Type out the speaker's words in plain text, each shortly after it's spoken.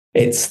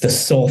It's the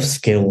soft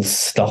skills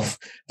stuff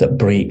that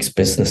breaks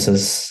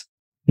businesses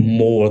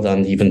more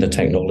than even the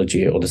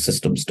technology or the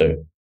systems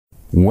do.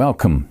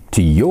 Welcome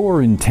to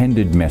Your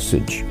Intended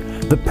Message,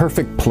 the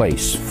perfect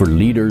place for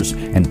leaders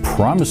and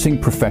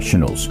promising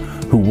professionals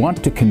who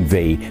want to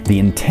convey the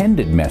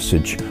intended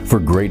message for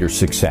greater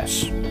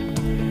success.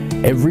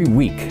 Every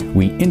week,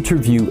 we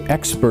interview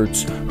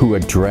experts who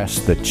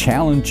address the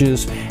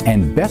challenges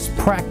and best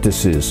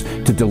practices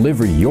to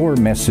deliver your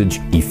message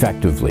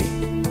effectively.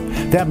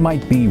 That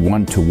might be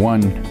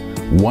one-to-one,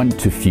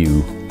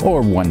 one-to-few,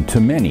 or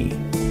one-to-many.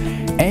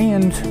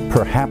 And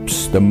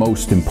perhaps the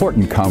most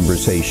important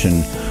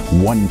conversation,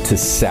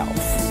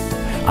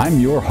 one-to-self. I'm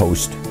your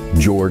host,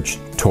 George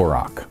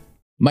Torok.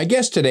 My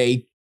guest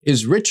today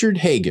is Richard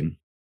Hagen.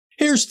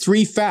 Here's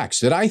 3 facts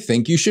that I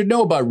think you should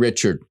know about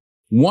Richard.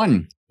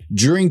 1.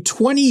 During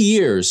 20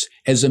 years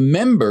as a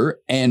member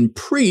and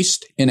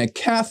priest in a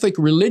Catholic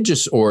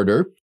religious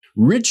order,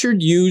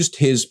 Richard used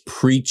his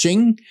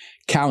preaching,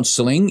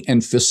 counseling,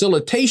 and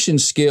facilitation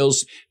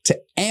skills to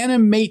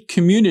animate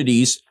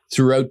communities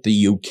throughout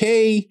the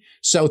UK,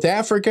 South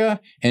Africa,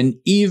 and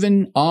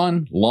even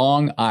on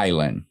Long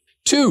Island.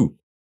 2.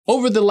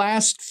 Over the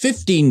last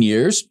 15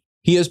 years,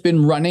 he has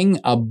been running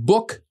a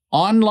book,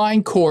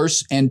 online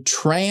course, and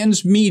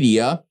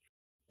transmedia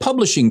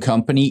publishing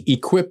company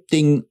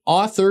equipping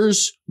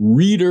authors,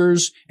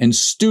 readers, and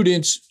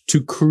students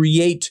to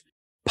create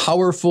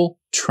powerful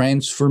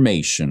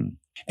transformation.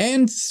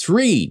 And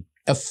 3,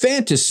 a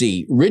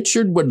fantasy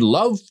Richard would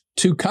love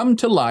to come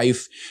to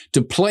life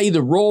to play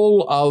the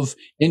role of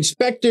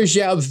Inspector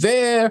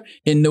Javert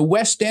in the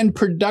West End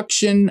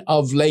production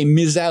of Les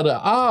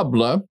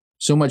Miserables,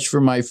 so much for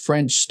my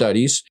French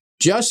studies,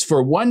 just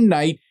for one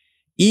night,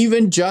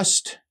 even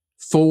just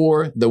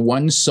for the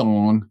one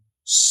song,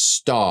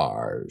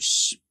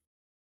 Stars.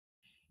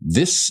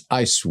 This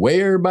I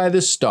swear by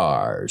the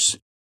stars.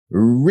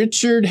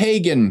 Richard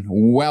Hagen,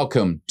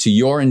 welcome to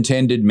Your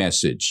Intended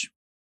Message.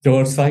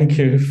 George, thank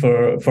you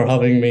for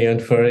having me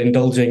and for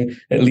indulging,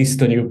 at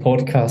least on your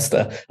podcast,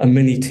 a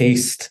mini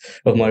taste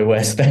of my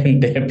West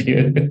End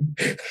debut.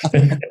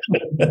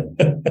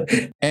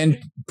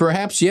 And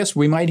perhaps, yes,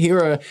 we might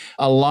hear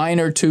a line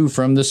or two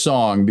from the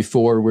song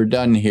before we're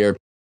done here.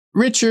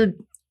 Richard,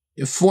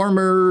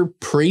 former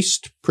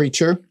priest,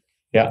 preacher.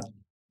 Yeah.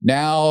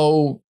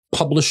 Now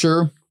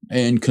publisher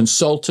and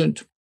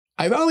consultant.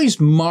 I've always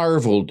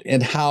marveled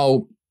at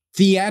how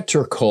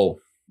theatrical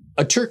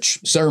a church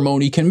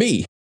ceremony can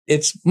be.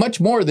 It's much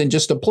more than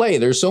just a play.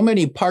 There's so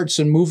many parts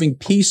and moving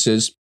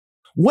pieces.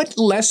 What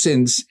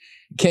lessons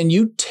can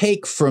you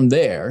take from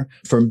there,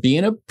 from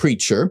being a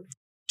preacher,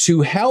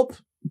 to help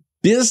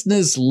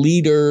business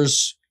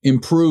leaders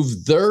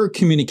improve their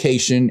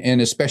communication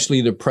and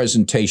especially their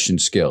presentation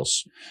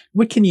skills?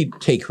 What can you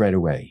take right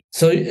away?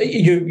 So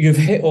you've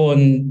hit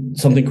on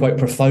something quite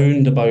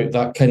profound about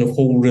that kind of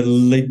whole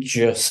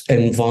religious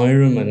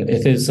environment.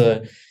 It's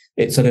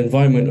an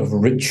environment of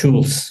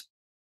rituals,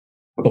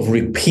 of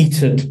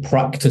repeated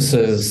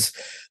practices,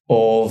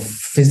 of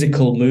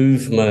physical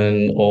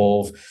movement,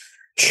 of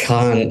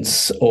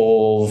chants,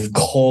 of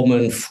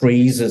common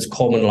phrases,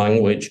 common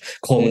language,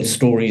 common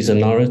stories and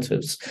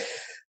narratives.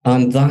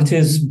 And that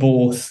is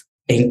both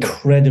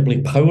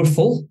incredibly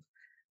powerful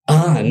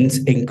and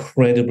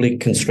incredibly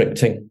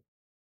constricting.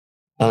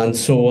 And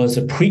so as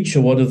a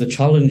preacher, one of the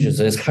challenges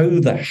is how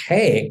the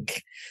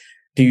heck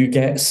do you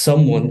get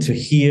someone to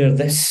hear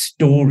this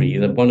story,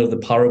 that one of the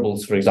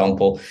parables, for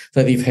example,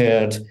 that they've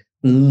heard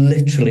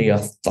literally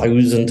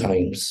 1,000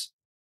 times?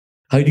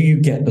 How do you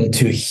get them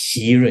to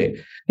hear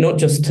it? Not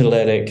just to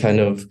let it kind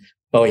of,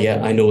 oh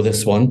yeah, I know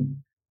this one,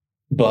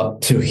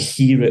 but to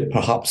hear it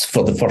perhaps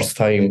for the first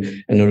time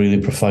in a really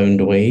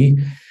profound way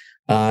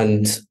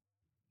and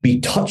be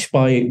touched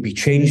by it, be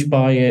changed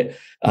by it,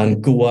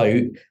 and go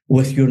out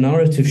with your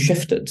narrative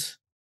shifted.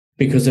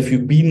 Because if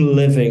you've been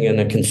living in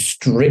a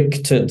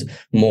constricted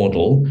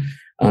model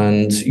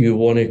and you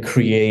want to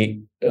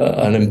create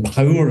an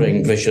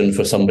empowering vision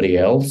for somebody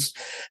else,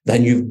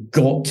 then you've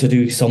got to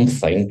do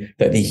something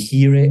that they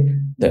hear it,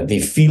 that they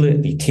feel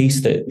it, they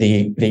taste it,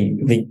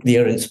 they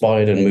are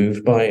inspired and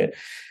moved by it.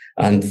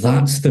 And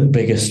that's the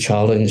biggest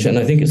challenge. And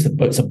I think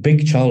it's a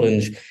big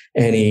challenge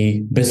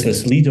any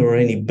business leader or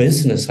any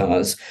business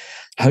has.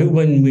 How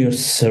when we're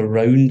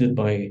surrounded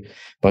by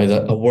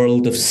a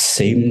world of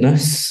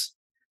sameness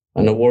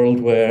and a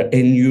world where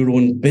in your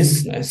own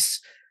business,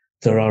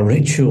 there are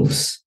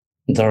rituals,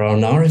 there are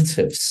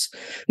narratives,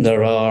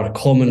 there are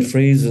common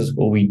phrases,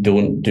 well, we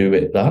don't do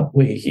it that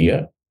way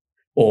here.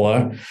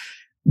 Or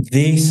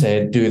they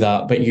said do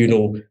that, but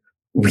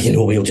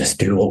we'll just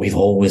do what we've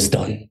always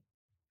done.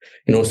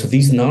 So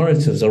these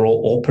narratives are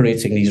all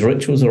operating, these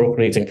rituals are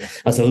operating.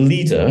 As a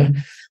leader,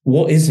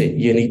 what is it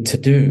you need to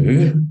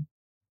do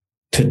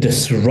to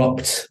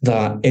disrupt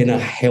that in a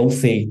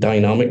healthy,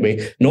 dynamic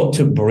way? Not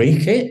to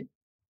break it,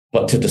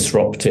 but to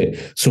disrupt it.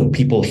 So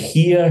people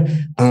hear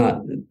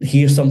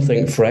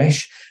something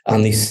fresh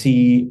and they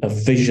see a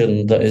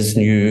vision that is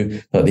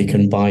new, that they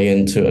can buy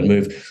into and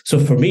move. So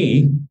for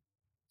me,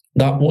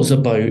 that was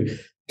about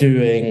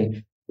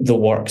doing the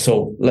work.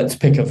 So let's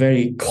pick a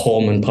very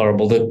common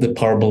parable, the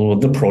parable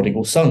of the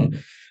prodigal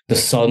son. The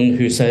son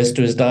who says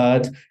to his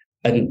dad,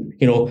 and,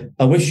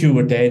 I wish you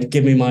were dead,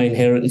 give me my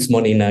inheritance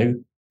money now.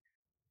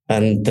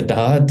 And the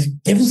dad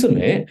gives him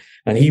it,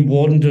 and he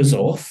wanders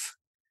off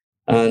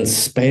and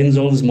spends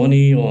all his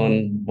money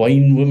on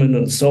wine, women,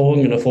 and song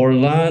in a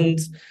foreign land.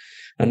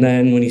 And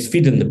then when he's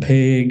feeding the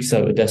pigs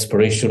out of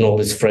desperation, all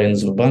his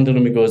friends have abandoned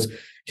him. He goes,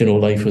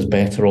 life was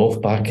better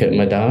off back at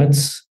my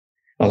dad's.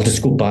 I'll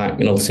just go back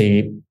and I'll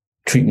say,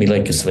 treat me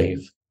like a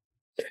slave.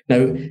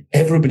 Now,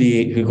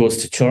 everybody who goes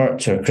to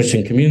church or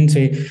Christian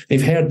community,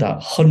 they've heard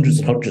that hundreds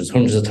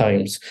of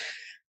times.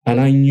 And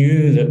I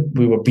knew that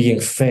we were being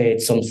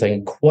fed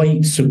something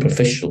quite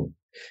superficial.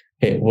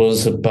 It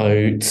was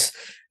about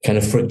kind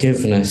of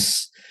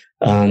forgiveness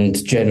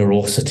and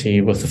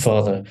generosity with the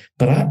Father.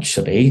 But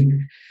actually,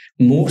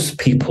 most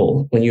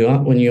people, when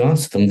you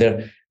ask them,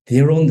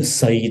 they're on the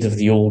side of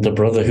the older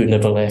brother who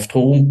never left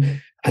home,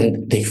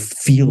 and they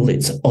feel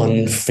it's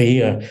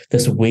unfair.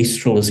 This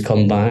wastrel has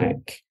come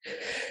back.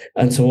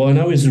 And so when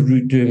I was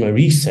doing my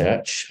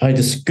research, I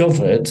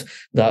discovered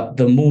that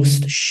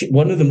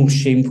one of the most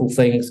shameful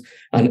things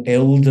an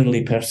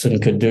elderly person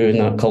could do in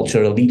that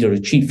culture, a leader, a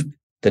chief,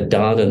 the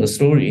dad in the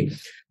story,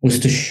 was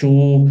to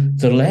show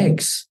their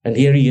legs. And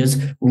here he is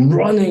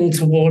running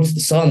towards the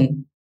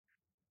son,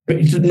 but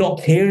he's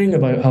not caring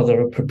about how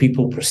other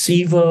people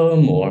perceive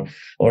him or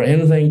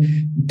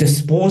anything,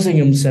 disposing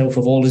himself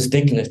of all his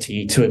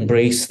dignity to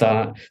embrace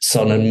that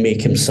son and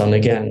make him son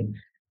again.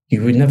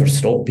 You would never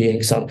stop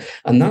being son.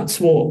 And that's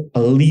what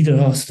a leader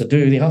has to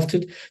do. They have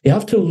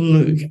to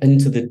look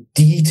into the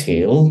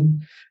detail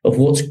of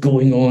what's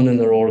going on in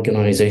their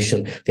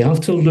organization. They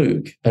have to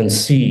look and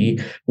see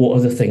what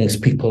are the things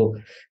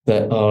people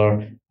that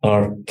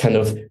are kind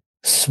of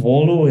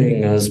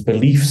swallowing as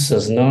beliefs,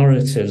 as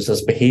narratives,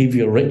 as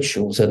behavior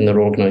rituals in their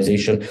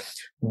organization.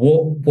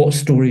 What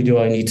story do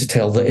I need to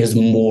tell that is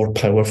more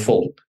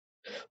powerful,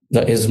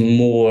 that is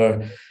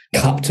more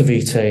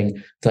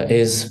captivating, that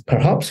is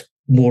perhaps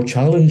more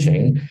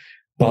challenging,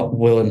 but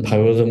will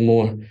empower them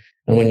more?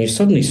 And when you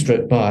suddenly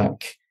strip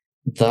back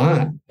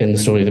that in the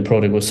story of the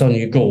prodigal son,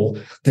 you go,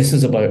 this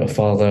is about a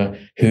father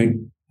who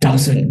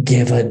doesn't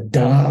give a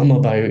damn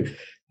about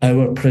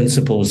our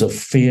principles of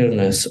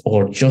fairness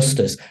or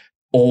justice.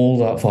 All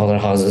that father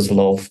has is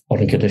love,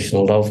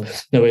 unconditional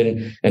love. Now,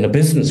 in a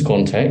business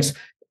context,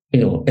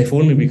 if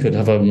only we could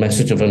have a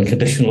message of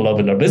unconditional love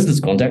in our business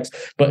context,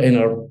 but in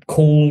our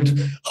cold,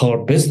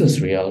 hard business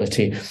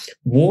reality,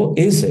 what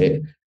is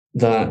it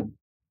that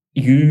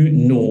you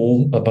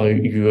know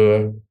about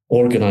your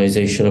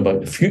organization,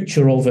 about the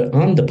future of it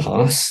and the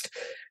past,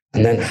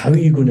 and then how are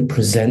you going to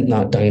present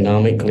that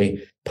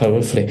dynamically,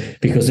 powerfully?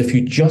 Because if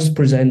you just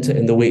present it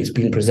in the way it's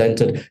been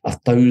presented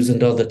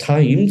 1,000 other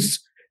times,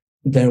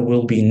 there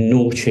will be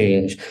no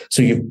change.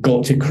 So you've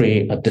got to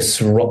create a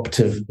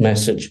disruptive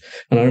message.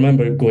 And I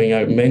remember going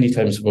out many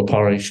times from a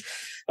parish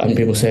and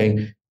people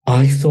saying,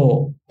 I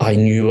thought I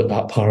knew what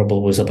that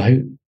parable was about,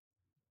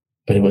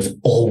 but it was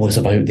always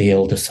about the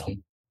elder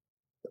son,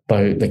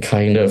 about the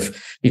kind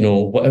of,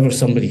 whatever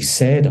somebody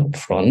said up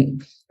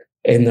front,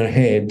 in their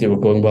head, they were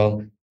going,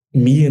 well,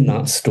 me in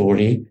that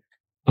story,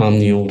 I'm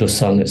the older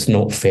son, it's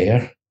not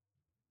fair.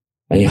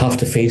 And you have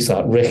to face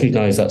that,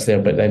 recognize that's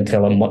there, but then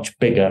tell a much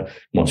bigger,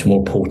 much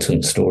more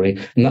potent story.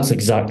 And that's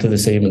exactly the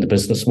same in the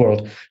business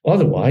world.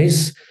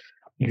 Otherwise,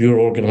 your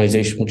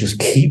organization will just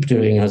keep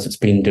doing as it's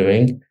been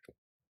doing.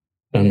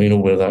 And we know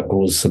where that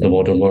goes in the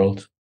modern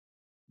world.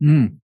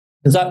 Mm.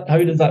 How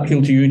did that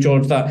appeal to you,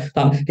 George? That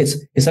it's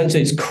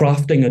essentially it's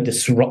crafting a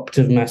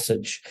disruptive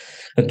message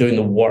and doing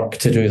the work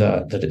to do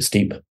that it's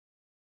deep.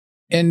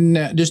 And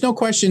there's no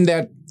question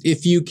that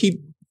if you keep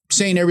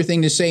saying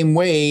everything the same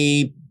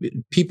way,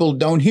 people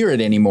don't hear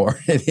it anymore.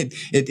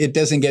 It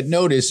doesn't get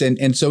noticed.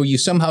 And so you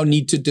somehow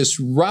need to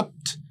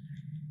disrupt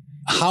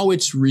how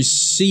it's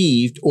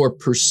received or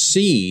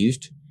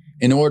perceived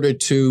in order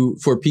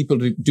for people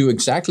to do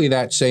exactly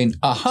that, saying,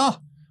 aha,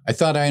 I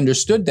thought I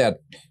understood that,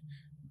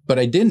 but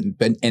I didn't.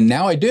 And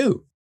now I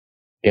do.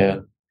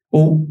 Yeah.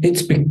 Well,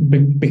 it's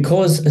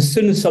because as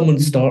soon as someone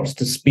starts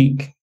to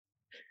speak,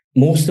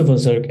 most of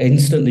us are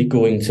instantly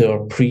going to our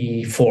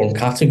pre-formed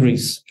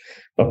categories,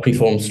 our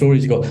pre-formed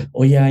stories. You go,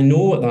 oh yeah, I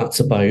know what that's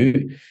about.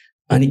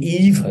 And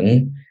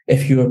even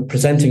if you're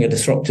presenting a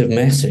disruptive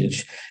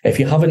message, if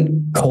you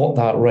haven't caught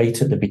that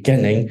right at the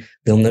beginning,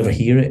 they'll never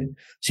hear it.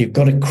 So you've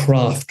got to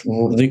craft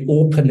the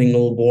opening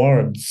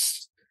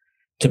words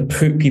to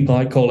put people,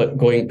 I call it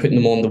putting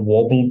them on the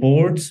wobble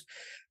boards.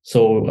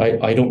 So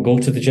I don't go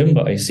to the gym,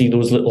 but I see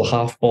those little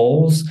half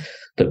balls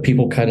that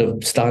people kind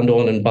of stand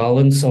on and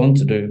balance on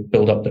to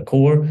build up the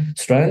core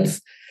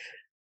strength.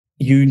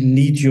 You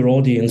need your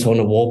audience on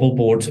a wobble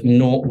board,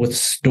 not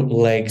with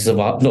legs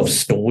of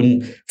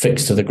stone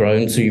fixed to the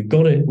ground. So you've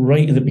got it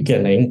right at the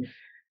beginning,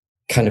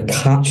 kind of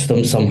catch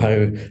them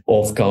somehow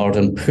off guard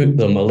and put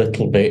them a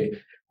little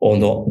bit on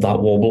that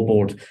wobble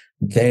board.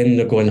 Then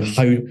they're going,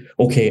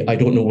 okay, I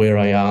don't know where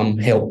I am,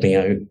 help me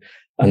out.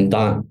 And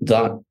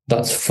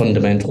that's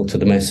fundamental to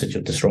the message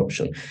of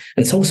disruption.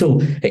 And it's also,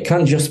 it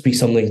can't just be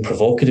something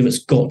provocative.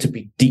 It's got to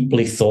be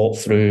deeply thought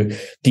through,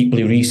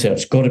 deeply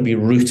researched, got to be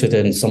rooted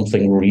in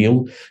something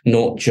real,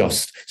 not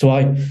just.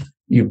 So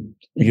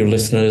your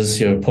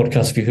listeners, your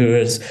podcast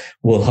viewers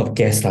will have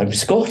guessed I'm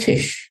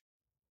Scottish,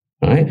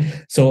 right?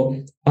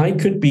 So I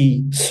could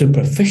be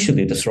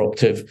superficially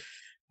disruptive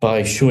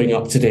by showing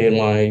up today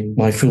in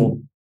my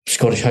full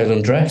Scottish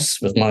Highland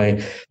dress with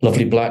my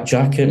lovely black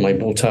jacket, my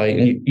bow tie,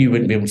 and you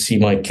wouldn't be able to see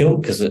my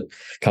kilt because the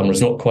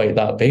camera's not quite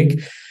that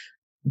big.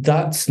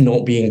 That's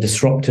not being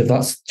disruptive.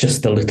 That's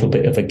just a little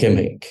bit of a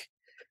gimmick.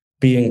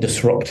 Being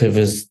disruptive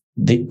is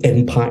the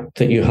impact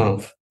that you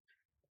have.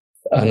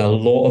 And a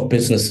lot of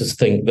businesses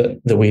think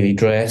that the way they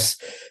dress,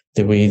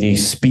 the way they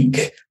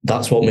speak,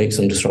 that's what makes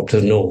them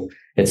disruptive. No,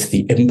 it's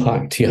the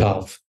impact you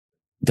have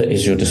that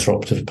is your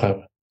disruptive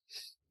power.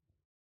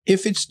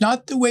 If it's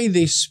not the way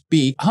they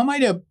speak, how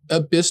might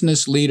a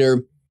business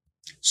leader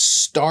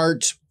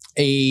start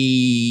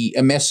a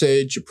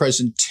message, a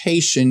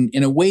presentation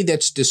in a way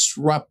that's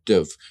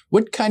disruptive?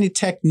 What kind of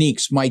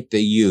techniques might they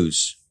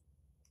use?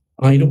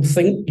 I don't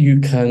think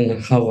you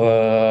can have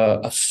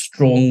a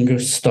stronger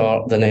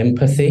start than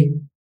empathy.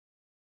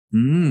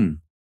 And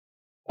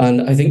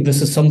I think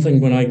this is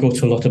something when I go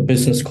to a lot of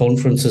business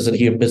conferences and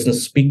hear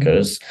business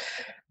speakers,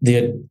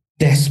 they're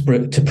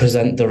desperate to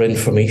present their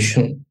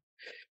information,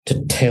 to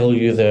tell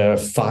you their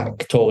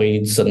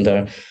factoids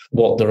and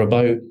what they're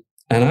about.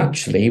 And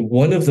actually,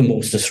 one of the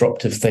most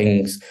disruptive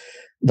things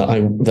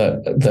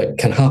that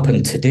can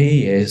happen today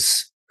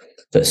is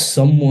that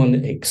someone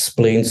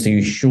explains to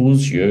you,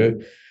 shows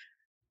you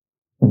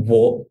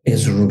what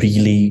is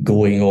really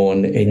going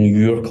on in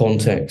your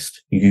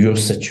context, your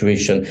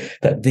situation,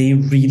 that they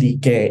really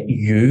get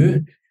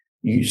you.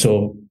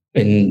 So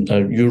in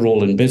your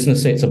role in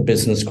business, it's a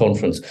business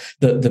conference,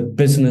 that the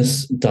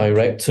business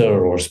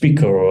director or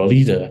speaker or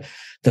leader,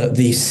 that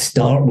they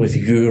start with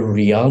your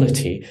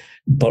reality,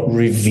 but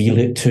reveal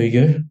it to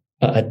you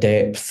at a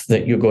depth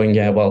that you're going,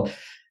 yeah, well,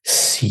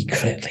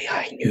 secretly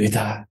I knew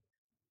that,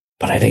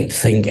 but I didn't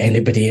think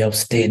anybody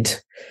else did.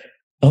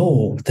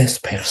 Oh, this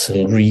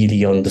person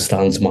really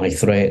understands my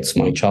threats,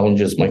 my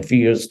challenges, my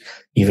fears,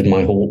 even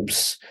my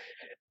hopes.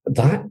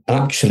 That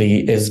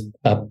actually is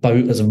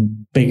about as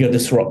big a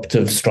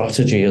disruptive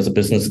strategy as a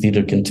business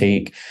leader can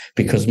take,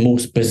 because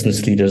most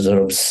business leaders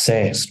are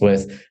obsessed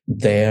with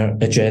their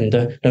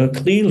agenda. Now,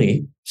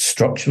 clearly,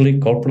 structurally,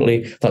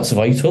 corporately, that's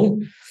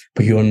vital,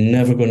 but you're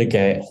never going to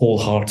get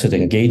wholehearted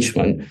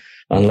engagement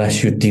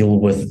unless you deal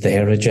with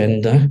their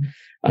agenda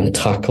and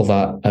tackle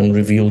that and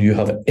reveal you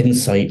have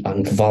insight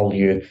and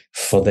value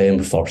for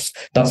them first.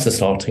 That's the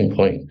starting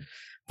point.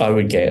 I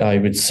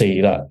would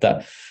say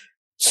that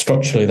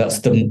structurally, that's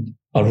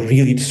a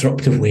really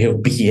disruptive way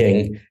of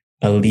being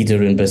a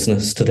leader in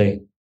business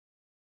today.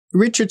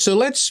 Richard, so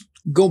let's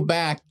go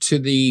back to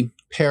the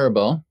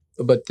parable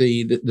about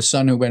the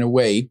son who went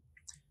away.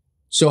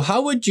 So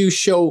how would you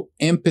show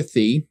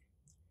empathy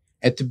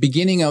at the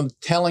beginning of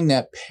telling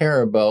that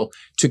parable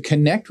to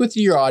connect with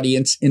your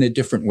audience in a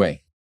different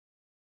way?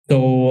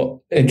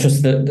 So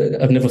interesting.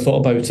 I've never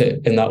thought about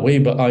it in that way,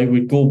 but I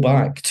would go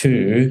back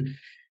to,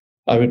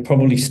 I would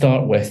probably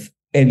start with,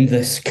 in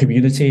this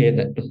community, in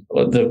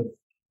the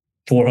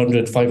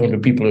 400,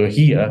 500 people who are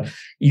here,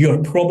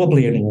 you're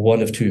probably in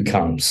one of two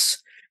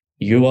camps.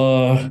 You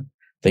are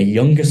the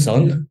younger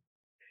son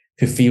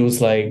who feels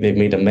like they've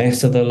made a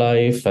mess of their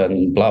life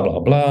and blah,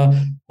 blah, blah.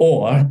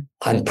 Or,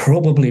 and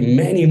probably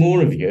many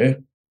more of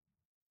you,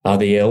 are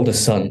the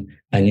eldest son,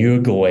 and you're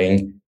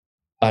going,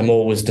 I'm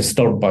always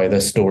disturbed by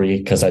this story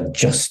because I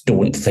just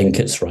don't think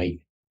it's right.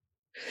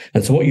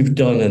 And so what you've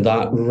done in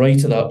that,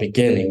 right at that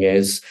beginning,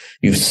 is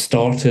you've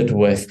started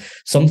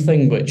with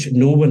something which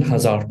no one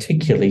has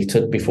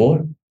articulated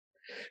before,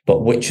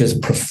 but which is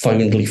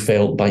profoundly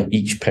felt by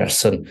each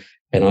person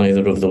in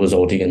either of those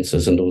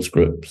audiences and those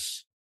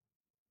groups.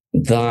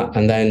 That,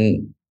 and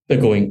then they're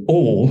going,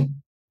 oh,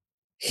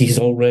 he's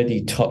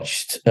already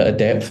touched at a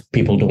depth.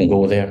 People don't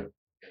go there.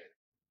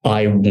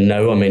 I'm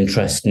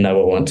interested.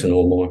 Now I want to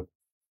know more.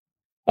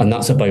 And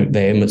that's about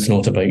them. It's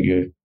not about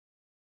you.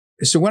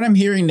 So what I'm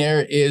hearing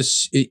there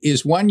is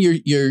one,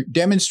 you're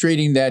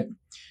demonstrating that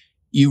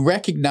you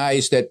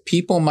recognize that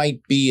people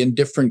might be in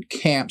different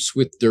camps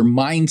with their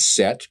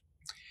mindset.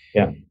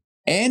 Yeah.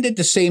 And at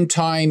the same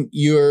time,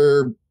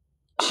 you're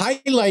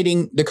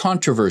highlighting the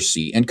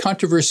controversy. And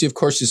controversy, of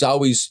course, is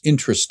always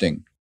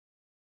interesting.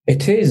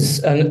 It is.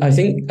 And I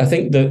think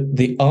that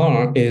the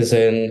art is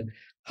in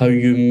how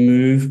you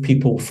move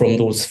people from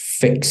those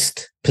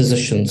fixed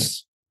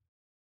positions.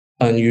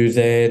 And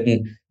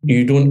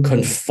you don't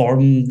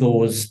confirm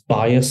those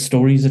bias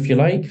stories, if you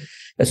like.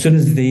 As soon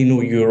as they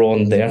know you're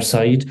on their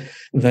side,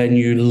 then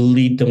you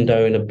lead them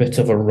down a bit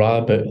of a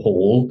rabbit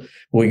hole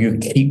where you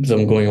keep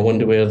them going, I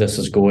wonder where this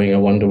is going, I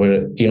wonder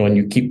where, and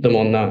you keep them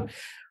on that.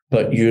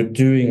 But you're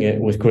doing it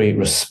with great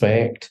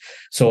respect.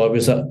 So I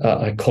was at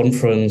a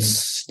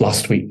conference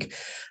last week,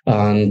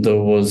 and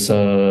there was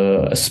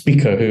a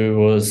speaker who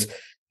was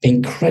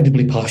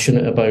incredibly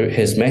passionate about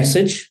his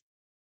message.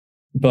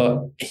 but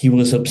he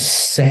was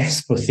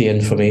obsessed with the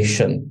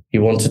information. He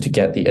wanted to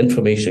get the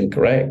information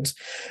correct,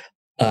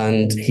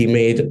 and he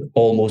made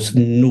almost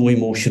no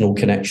emotional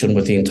connection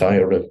with the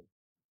entire room.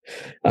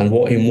 And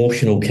what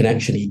emotional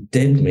connection he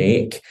did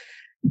make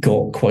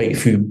got quite a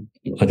few,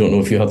 I don't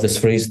know if you have this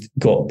phrase,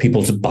 got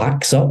people's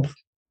backs up.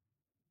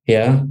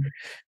 Yeah.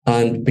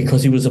 And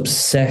because he was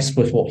obsessed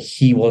with what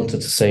he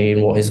wanted to say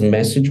and what his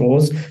message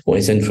was, what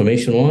his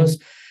information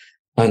was,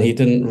 and he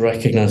didn't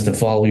recognize the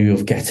value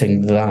of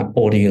getting that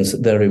audience,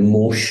 their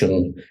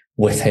emotion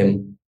with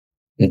him.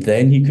 And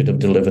then he could have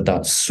delivered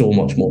that so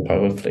much more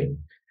powerfully.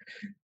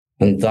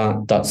 And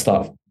that's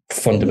that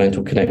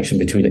fundamental connection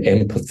between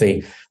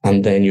empathy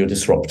and then your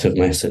disruptive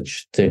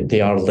message.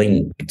 They are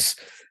linked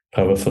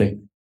powerfully.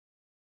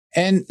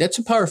 And that's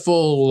a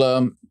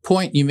powerful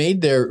point you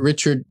made there,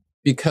 Richard,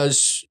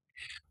 because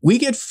we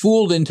get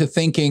fooled into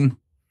thinking,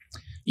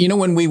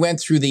 when we went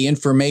through the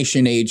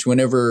information age,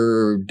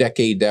 whenever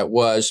decade that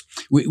was,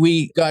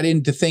 we got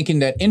into thinking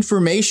that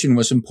information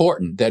was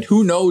important, that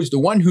the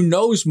one who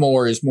knows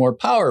more is more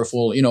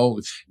powerful,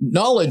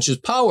 knowledge is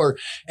power.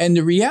 And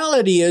the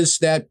reality is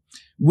that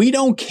we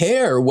don't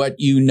care what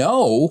you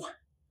know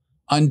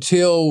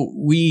until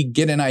we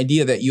get an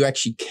idea that you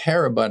actually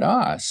care about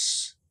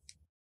us.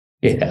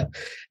 Yeah.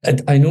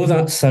 And I know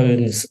that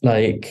sounds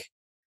like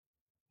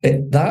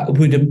that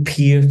would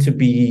appear to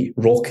be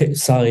rocket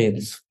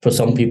science for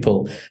some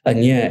people, and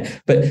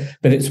but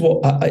it's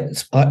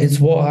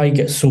what I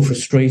get so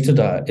frustrated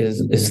at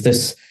is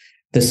this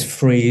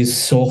phrase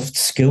soft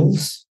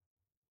skills,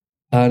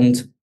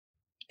 and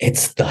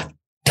it's the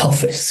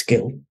toughest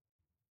skill.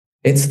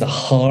 It's the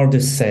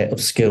hardest set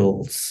of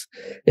skills,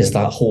 is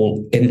that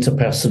whole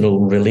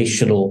interpersonal,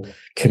 relational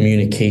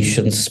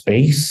communication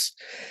space.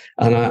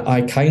 And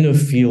I kind of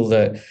feel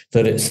that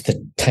it's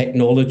the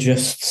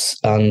technologists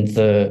and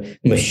the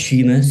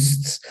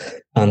machinists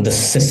and the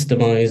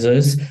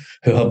systemizers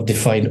who have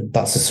defined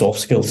that's the soft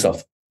skill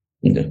stuff.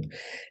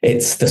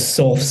 It's the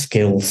soft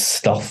skills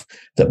stuff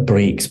that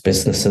breaks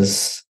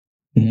businesses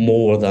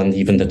more than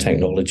even the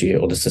technology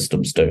or the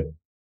systems do.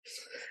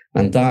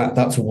 And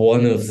that's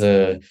one of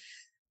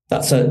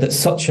it's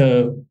such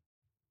a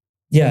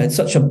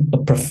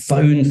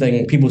profound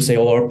thing. People say,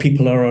 our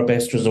people are our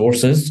best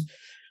resources.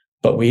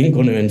 But we ain't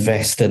going to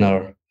invest in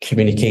our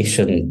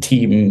communication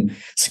team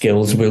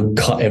skills. We'll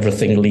cut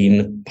everything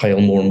lean,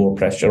 pile more and more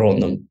pressure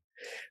on them.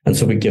 And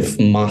so we give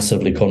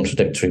massively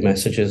contradictory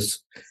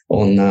messages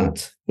on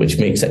that, which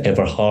makes it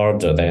ever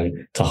harder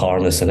then to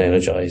harness and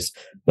energize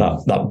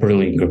that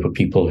brilliant group of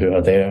people who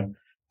are there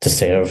to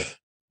serve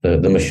the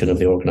mission of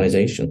the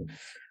organization.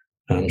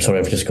 Sorry,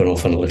 I've just gone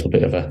off on a little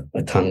bit of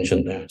a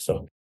tangent there.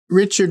 So,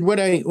 Richard, what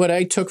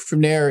I took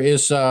from there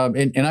is,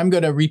 and I'm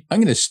going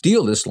to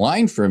steal this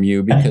line from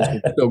you because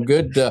it's so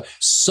good.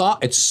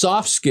 It's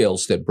soft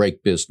skills that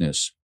break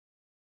business.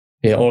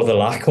 Yeah, or the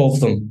lack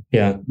of them.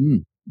 Yeah,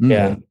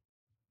 yeah.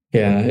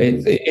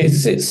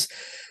 It's.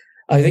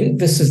 I think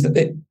this is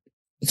it.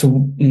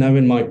 So now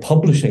in my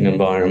publishing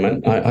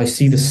environment, I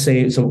see the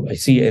same. So I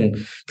see it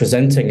in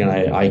presenting, and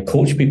I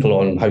coach people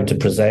on how to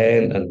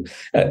present, and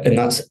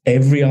that's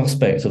every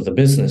aspect of the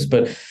business.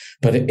 But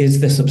it is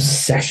this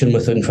obsession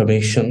with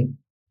information.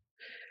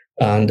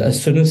 And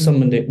as soon as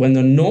when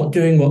they're not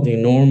doing what they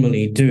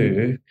normally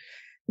do,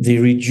 they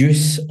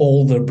reduce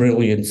all their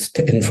brilliance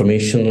to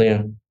information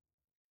layer.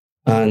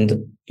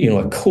 And,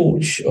 a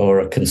coach or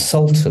a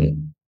consultant,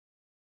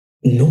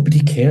 nobody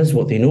cares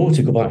what they know,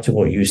 to go back to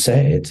what you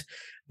said.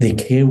 They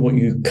care what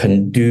you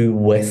can do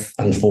with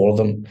and for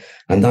them.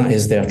 And that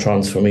is their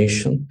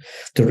transformation.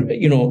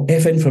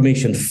 If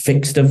information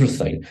fixed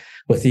everything,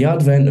 with the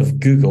advent of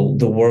Google,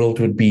 the world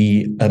would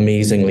be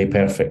amazingly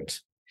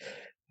perfect.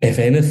 If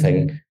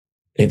anything,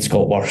 it's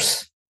got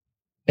worse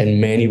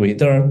in many ways.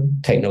 There are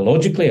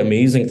technologically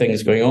amazing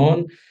things going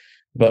on,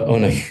 but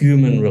on a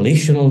human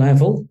relational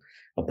level,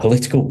 a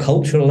political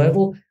cultural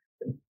level,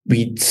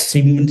 we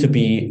seem to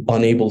be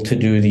unable to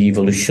do the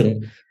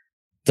evolution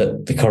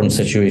that the current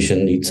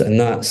situation needs. And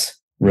that's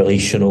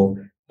relational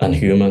and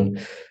human.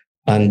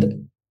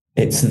 And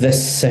it's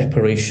this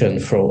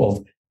separation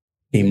of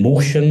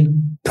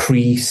emotion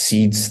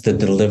precedes the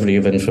delivery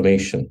of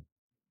information.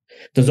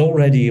 There's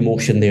already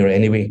emotion there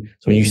anyway.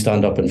 So when you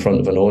stand up in front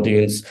of an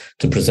audience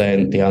to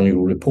present the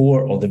annual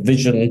report or the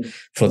vision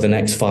for the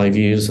next 5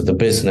 years of the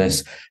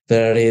business,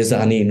 there is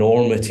an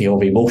enormity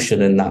of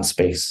emotion in that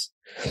space.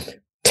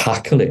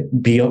 Tackle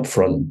it, be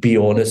upfront, be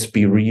honest,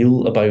 be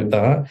real about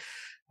that,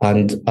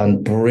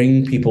 and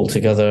bring people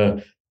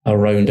together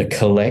around a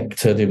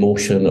collected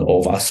emotion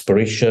of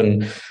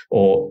aspiration,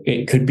 or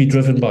it could be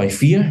driven by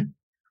fear,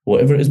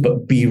 whatever it is,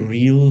 but be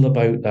real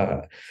about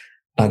that.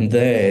 And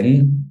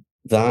then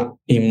that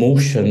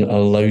emotion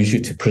allows you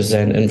to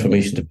present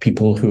information to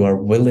people who are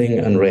willing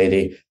and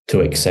ready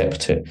to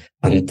accept it.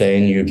 And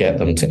then you get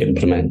them to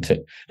implement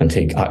it and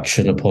take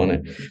action upon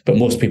it. But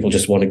most people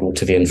just want to go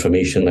to the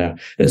information there.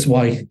 That's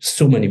why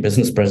so many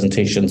business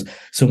presentations,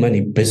 so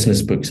many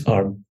business books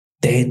are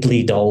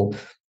deadly dull,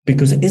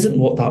 because it isn't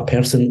what that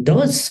person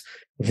does.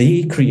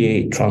 They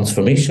create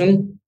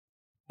transformation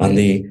and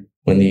they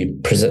when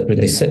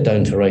they sit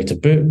down to write a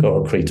book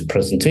or create a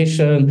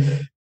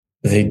presentation,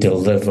 they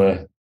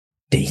deliver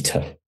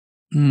data.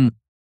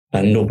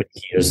 And nobody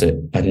hears it,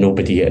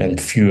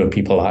 and fewer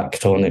people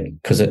act on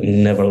it because it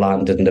never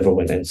landed, never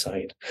went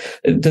inside.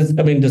 Does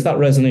that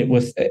resonate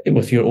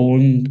with your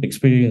own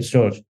experience,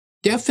 George?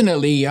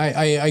 Definitely.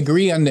 I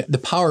agree on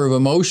the power of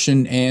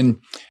emotion. And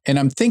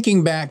I'm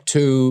thinking back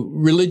to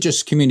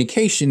religious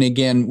communication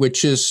again,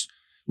 which is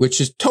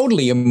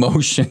totally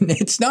emotion.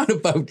 It's not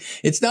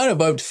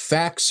about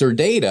facts or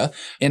data.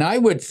 And I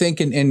would think,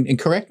 and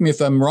correct me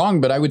if I'm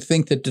wrong, but I would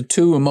think that the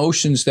two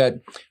emotions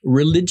that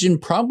religion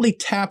probably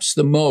taps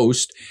the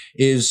most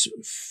is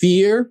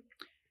fear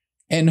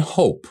and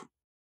hope.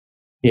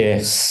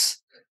 Yes.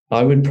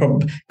 I would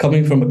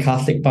coming from a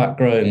Catholic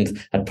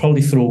background, I'd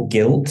probably throw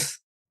guilt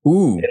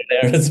in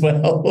there as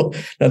well.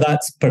 Now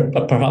that's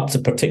perhaps a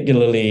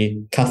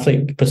particularly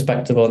Catholic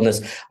perspective on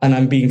this, and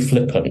I'm being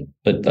flippant,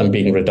 but I'm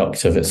being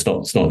reductive. It's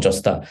not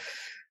just that.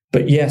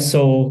 But yeah,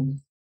 so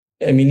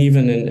I mean,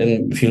 even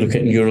in if you look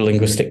at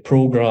neurolinguistic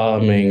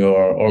programming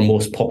or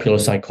most popular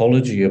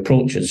psychology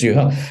approaches, you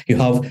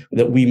have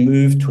that we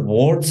move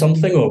towards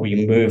something or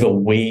we move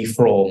away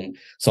from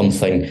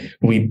something.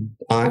 We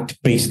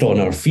act based on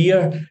our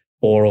fear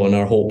or on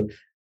our hope.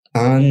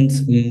 And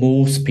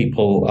most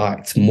people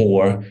act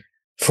more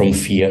from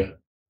fear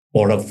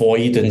or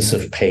avoidance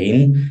of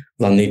pain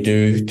than they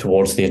do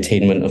towards the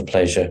attainment of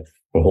pleasure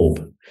or hope.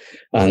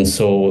 And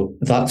so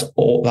that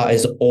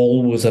is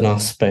always an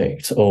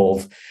aspect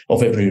of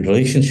every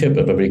relationship,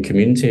 of every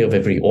community, of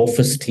every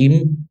office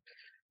team,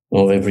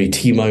 of every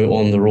team out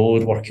on the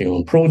road working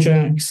on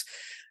projects.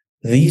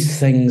 These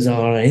things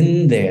are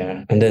in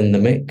there and in the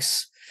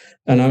mix.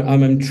 And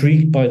I'm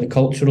intrigued by the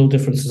cultural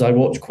differences. I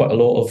watch quite a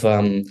lot of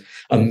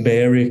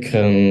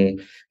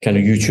American kind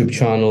of YouTube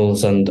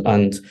channels and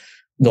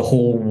the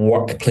whole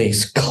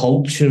workplace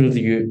culture of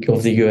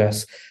the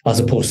US, as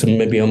opposed to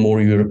maybe a more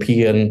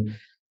European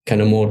kind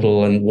of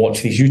model, and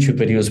watch these YouTube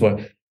videos where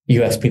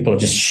US people are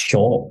just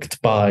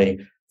shocked by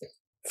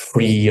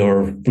free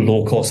or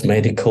low-cost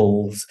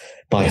medicals,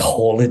 by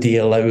holiday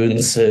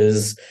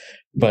allowances,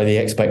 by the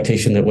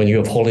expectation that when you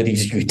have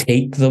holidays, you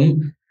take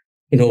them.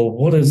 You know,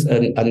 what is,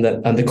 and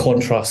the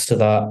contrast to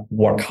that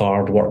work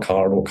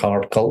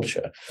hard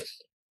culture.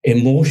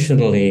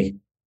 Emotionally,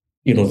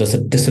 you know, there's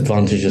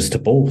disadvantages to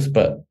both,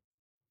 but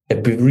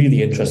it'd be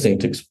really interesting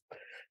to,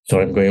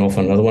 sorry, I'm going off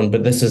on another one,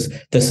 but this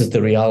is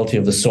the reality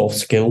of the soft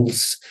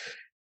skills.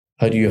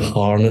 How do you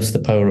harness the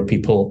power of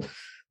people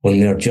when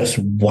they're just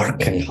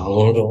working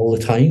hard all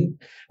the time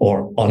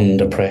or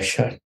under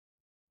pressure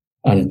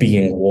and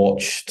being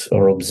watched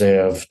or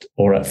observed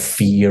or at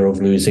fear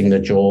of losing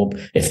their job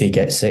if they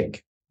get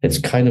sick? It's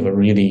kind of a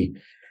really,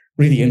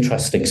 really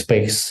interesting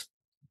space,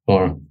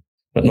 but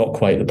not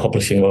quite the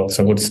publishing world.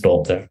 So I'm going to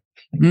stop there.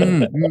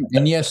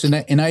 And yes,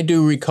 and I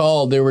do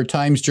recall there were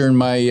times during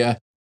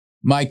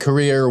my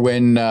career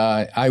when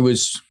I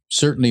was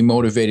certainly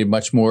motivated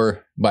much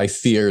more by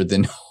fear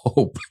than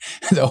hope.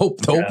 The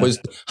hope was,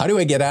 how do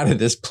I get out of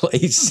this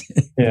place?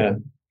 Yeah.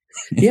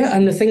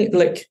 And the thing,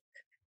 like,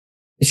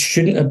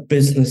 shouldn't a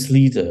business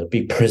leader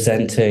be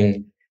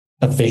presenting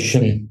a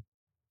vision,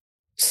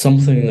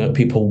 something that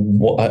people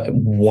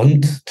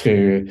want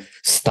to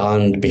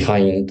stand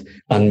behind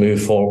and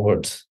move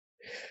forward?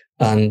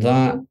 And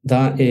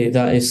that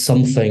is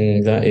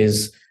something that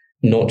is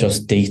not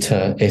just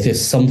data. It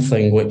is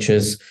something which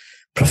is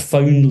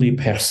profoundly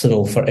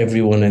personal for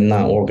everyone in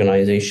that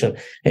organization.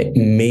 It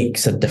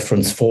makes a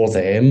difference for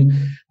them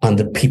and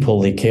the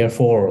people they care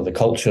for, or the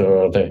culture,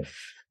 or the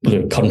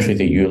country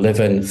that you live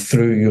in,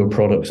 through your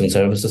products and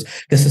services.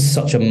 This is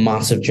such a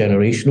massive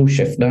generational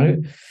shift now,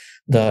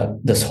 that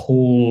this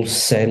whole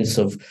sense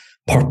of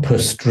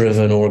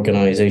purpose-driven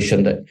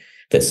organization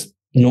that's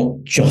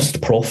not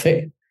just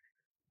profit.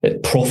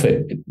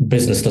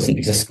 Business doesn't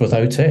exist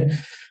without it,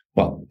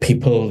 but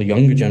people, the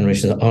younger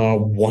generations, are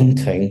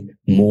wanting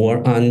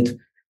more, and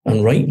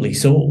rightly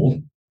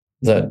so,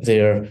 that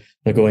they're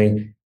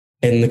going,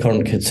 in the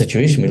current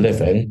situation we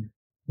live in,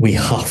 we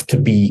have to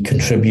be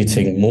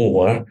contributing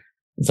more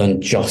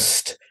than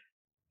just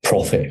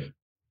profit.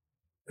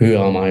 Who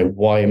am I?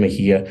 Why am I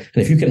here?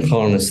 And if you can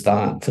harness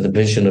that for the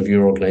vision of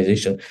your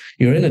organization,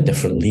 you're in a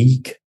different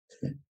league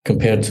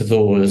compared to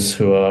those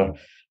who are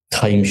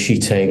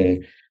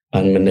time-sheeting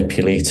and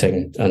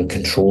manipulating and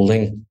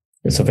controlling.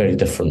 It's a very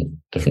different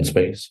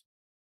space.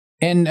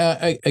 And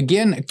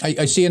again,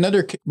 I see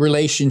another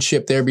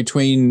relationship there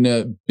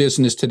between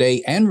business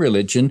today and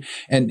religion.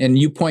 And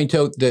you point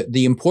out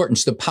the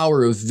importance, the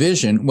power of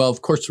vision. Well,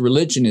 of course,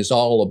 religion is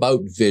all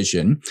about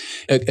vision.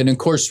 And of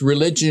course,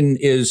 religion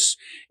is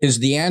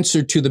the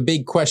answer to the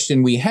big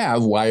question we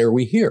have. Why are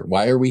we here?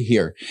 Why are we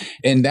here?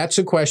 And that's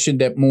a question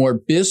that more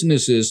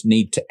businesses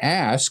need to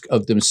ask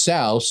of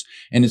themselves.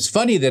 And it's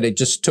funny that it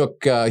just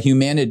took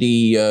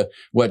humanity,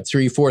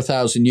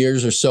 3,000-4,000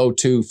 years or so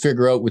to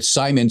figure out, with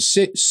Simon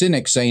Sinek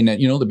saying that,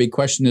 the big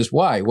question is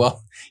why.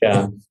 Well,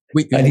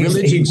 And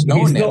religion's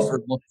known that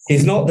for.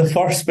 He's not the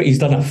first, but he's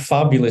done a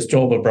fabulous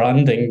job of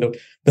branding.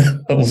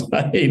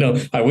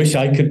 I wish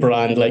I could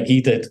brand like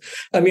he did.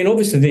 I mean,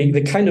 obviously,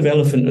 the kind of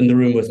elephant in the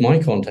room with my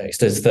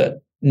context is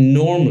that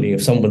normally,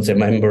 if someone's a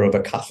member of a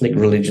Catholic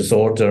religious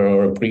order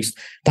or a priest,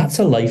 that's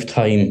a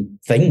lifetime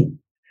thing.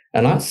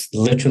 And that's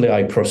literally,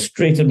 I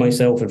prostrated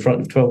myself in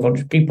front of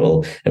 1,200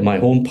 people in my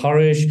home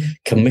parish,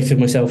 committed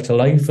myself to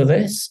life for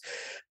this.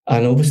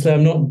 And obviously,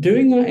 I'm not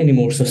doing that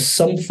anymore. So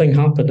something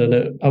happened,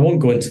 and I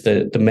won't go into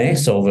the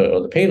mess of it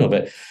or the pain of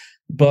it,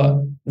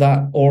 but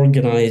that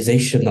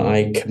organization that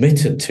I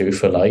committed to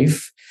for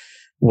life,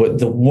 with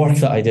the work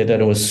that I did,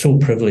 and I was so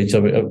privileged.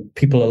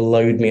 People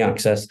allowed me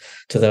access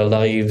to their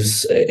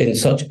lives in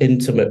such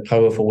intimate,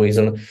 powerful ways.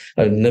 And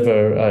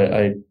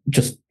I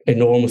just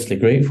enormously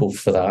grateful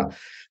for that.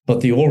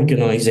 But the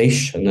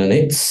organization and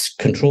its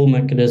control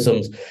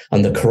mechanisms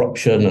and the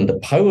corruption and the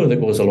power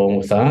that goes along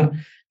with that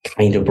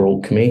kind of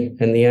broke me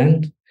in the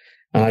end.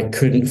 And I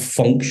couldn't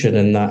function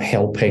in that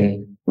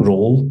helping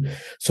role.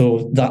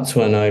 So that's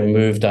when I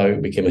moved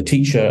out, became a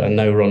teacher, and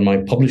now run my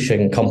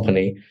publishing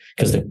company,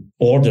 because the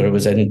order I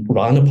was in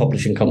ran a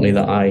publishing company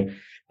that I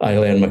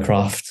learned my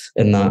craft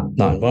in that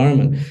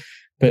environment.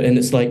 And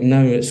it's like,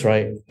 now it's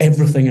right.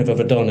 Everything I've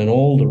ever done and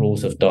all the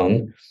roles I've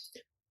done,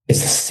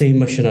 it's the same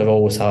mission I've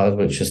always had,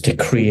 which is to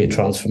create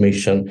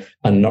transformation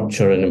and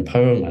nurture and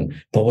empowerment,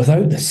 but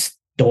without this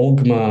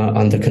dogma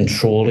and the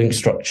controlling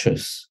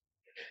structures.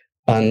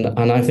 And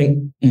I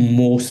think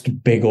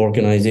most big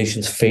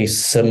organizations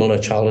face similar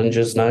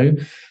challenges now.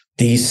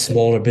 These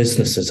smaller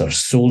businesses are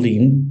so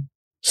lean,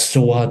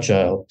 so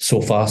agile,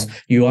 so fast.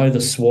 You either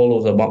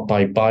swallow them up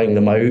by buying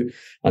them out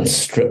and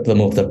strip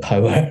them of their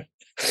power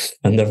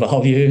and their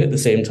value at the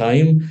same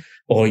time,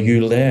 or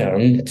you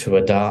learn to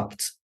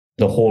adapt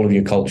the whole of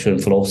your culture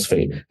and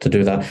philosophy to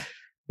do that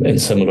in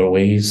similar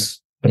ways.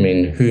 I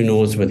mean, who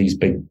knows where these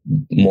big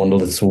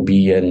monoliths will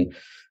be in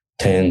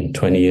 10,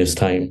 20 years'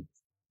 time.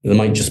 There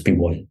might just be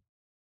one.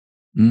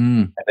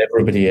 And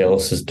everybody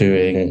else is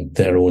doing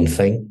their own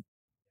thing.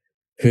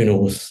 Who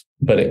knows?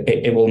 But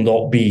it will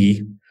not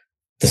be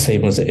the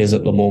same as it is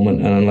at the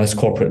moment. And unless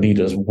corporate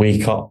leaders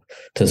wake up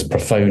to this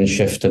profound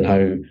shift in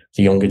how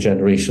the younger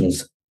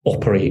generations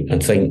operate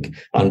and think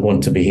and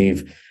want to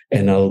behave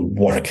in a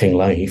working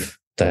life,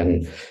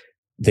 then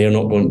they're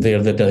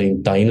the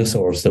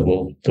dinosaurs that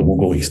will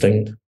go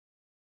extinct.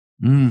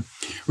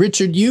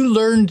 Richard, you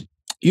learned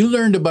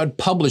about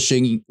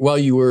publishing while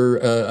you were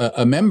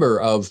a member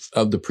of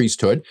the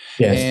priesthood.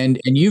 Yes. And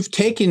you've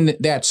taken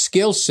that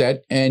skill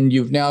set and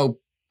you've now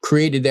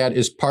created that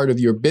as part of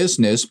your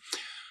business.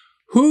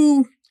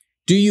 Who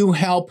do you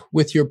help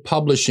with your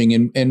publishing,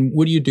 and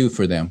what do you do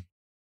for them?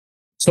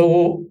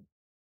 So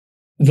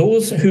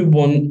those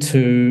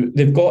who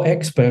they've got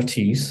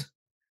expertise.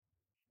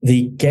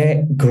 They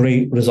get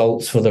great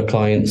results for their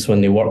clients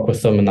when they work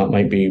with them, and that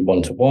might be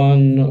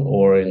one-to-one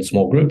or in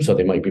small groups, or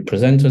they might be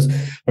presenters,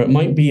 or it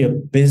might be a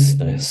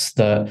business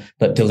that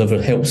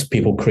helps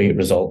people create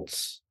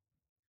results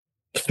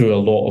through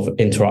a lot of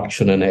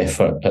interaction and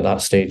effort at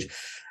that stage.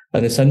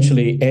 And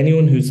essentially,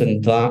 anyone who's in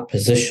that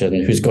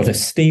position, who's got a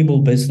stable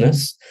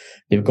business,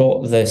 they've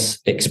got this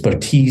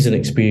expertise and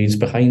experience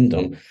behind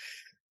them,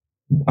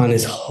 and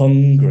is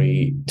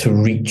hungry to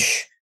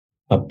reach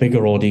a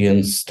bigger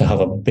audience, to have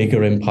a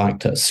bigger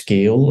impact at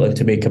scale, and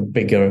to make a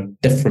bigger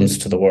difference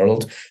to the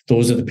world.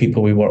 Those are the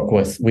people we work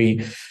with.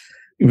 We've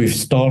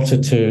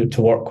started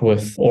to work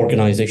with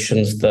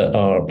organizations that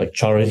are like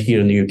charity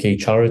here in the UK,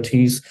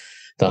 charities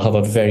that have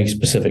a very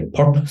specific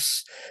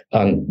purpose.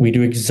 And we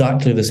do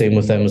exactly the same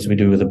with them as we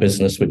do with a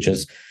business, which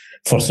is,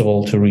 first of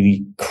all, to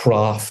really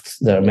craft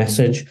their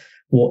message.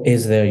 What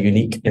is their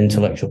unique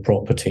intellectual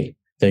property?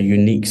 Their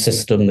unique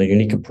system, their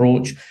unique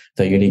approach,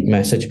 their unique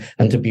message.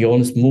 And to be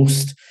honest,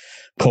 most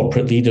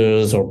corporate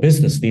leaders or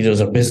business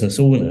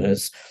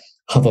owners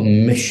have a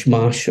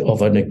mishmash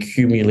of an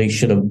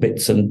accumulation of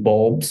bits and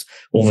bobs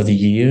over the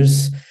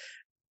years.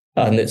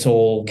 And it's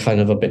all kind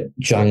of a bit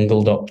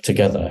jangled up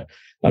together.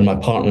 And my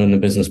partner in the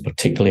business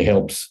particularly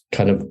helps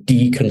kind of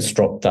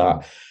deconstruct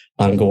that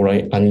and go,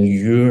 right, and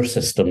your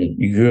system,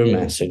 your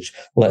message,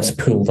 let's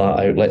pull that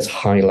out, let's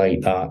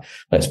highlight that,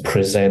 let's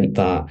present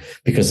that,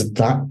 because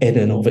that in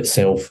and of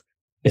itself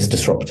is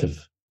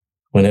disruptive.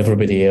 When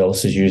everybody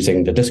else is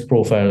using the disc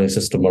profiling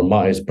system or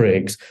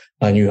Myers-Briggs,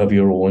 and you have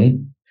your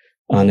own,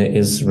 and it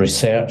is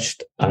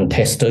researched and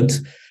tested,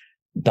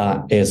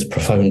 that is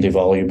profoundly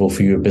valuable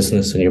for your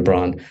business and your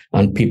brand,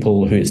 and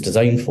people who it's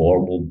designed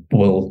for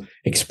will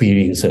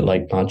experience it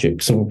like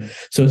magic. So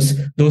it's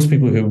those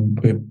people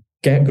who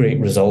get great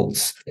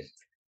results.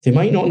 They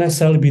might not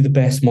necessarily be the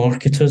best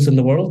marketers in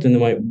the world, and they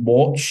might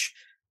watch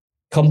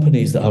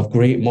companies that have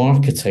great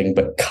marketing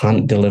but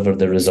can't deliver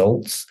the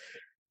results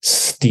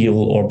steal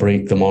or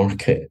break the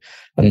market.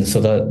 And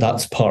so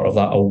that's part of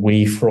that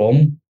away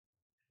from.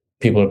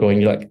 People are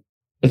going, like,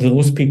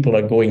 those people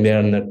are going there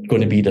and they're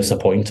going to be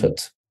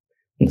disappointed.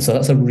 And so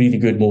that's a really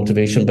good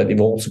motivation, but they've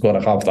also got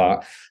to have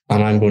that.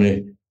 And I'm going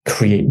to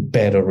create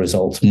better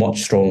results,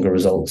 much stronger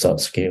results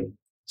at scale.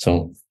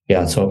 So,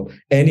 yeah, so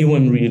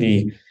anyone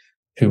really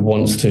who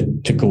wants to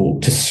go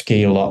to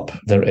scale up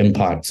their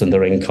impacts and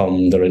their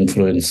income, their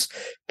influence,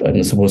 and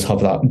I suppose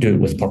do it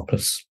with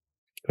purpose,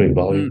 great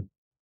value.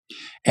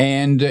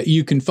 And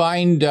you can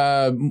find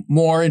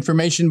more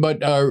information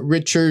about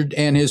Richard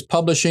and his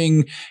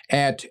publishing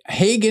at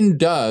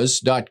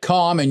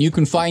hagendoes.com, and you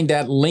can find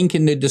that link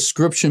in the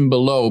description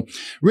below.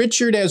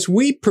 Richard, as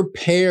we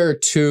prepare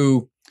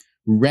to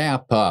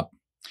wrap up,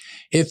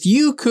 if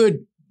you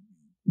could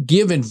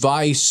give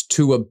advice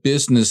to a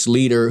business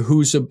leader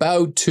who's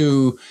about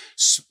to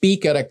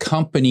speak at a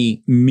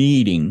company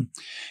meeting,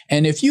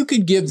 and if you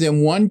could give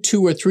them 1,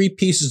 2, or 3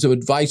 pieces of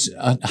advice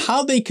on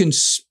how they can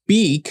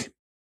speak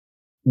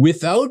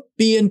without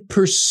being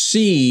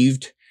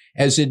perceived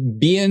as it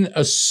being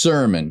a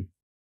sermon.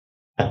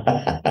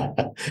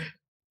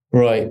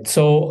 Right.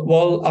 So,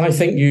 well, I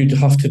think you'd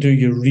have to do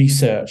your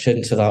research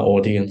into that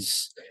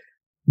audience.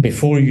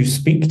 Before you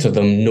speak to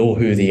them, know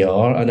who they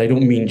are. And I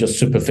don't mean just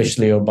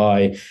superficially or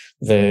by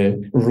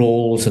the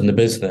roles in the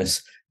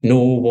business. Know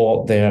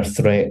what their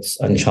threats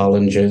and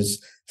challenges,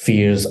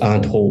 fears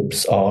and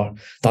hopes are.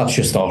 That's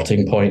your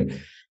starting point.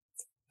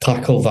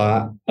 Tackle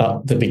that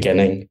at the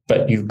beginning,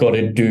 but you've got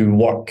to do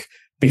work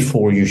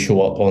before you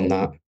show up on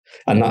that.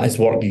 And that is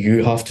work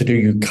you have to do.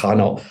 You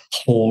cannot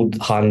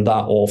hand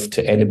that off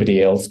to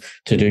anybody else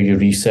to do your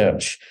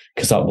research,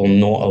 because that will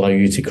not allow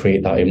you to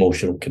create that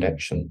emotional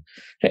connection.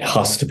 It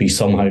has to be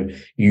somehow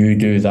you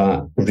do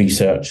that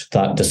research,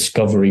 that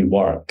discovery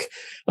work,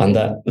 and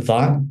that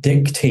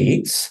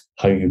dictates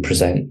how you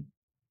present.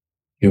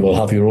 You will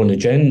have your own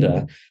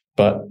agenda,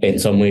 but in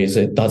some ways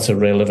that's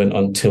irrelevant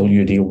until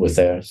you deal with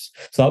theirs.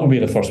 So that would be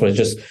the first one,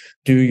 just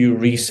do your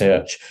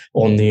research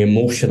on the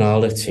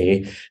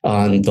emotionality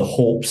and the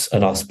hopes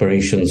and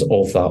aspirations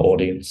of that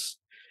audience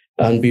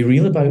and be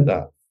real about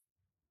that.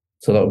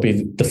 So that would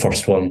be the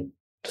first one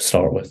to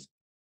start with.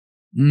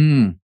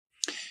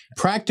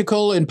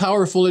 Practical and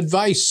powerful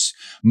advice.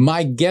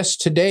 My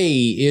guest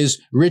today is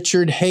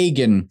Richard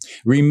Hagen,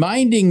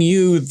 reminding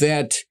you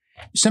that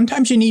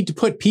sometimes you need to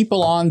put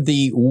people on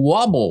the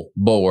wobble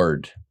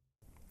board.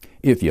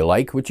 If you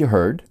like what you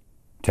heard,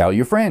 tell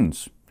your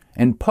friends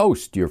and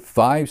post your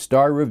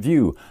 5-star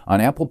review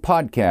on Apple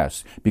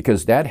Podcasts,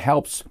 because that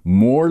helps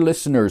more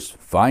listeners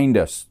find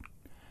us.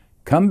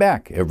 Come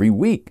back every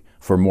week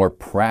for more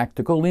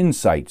practical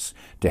insights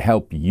to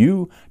help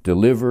you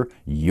deliver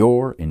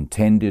your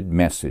intended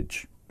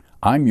message.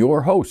 I'm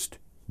your host,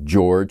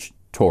 George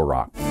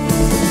Torok.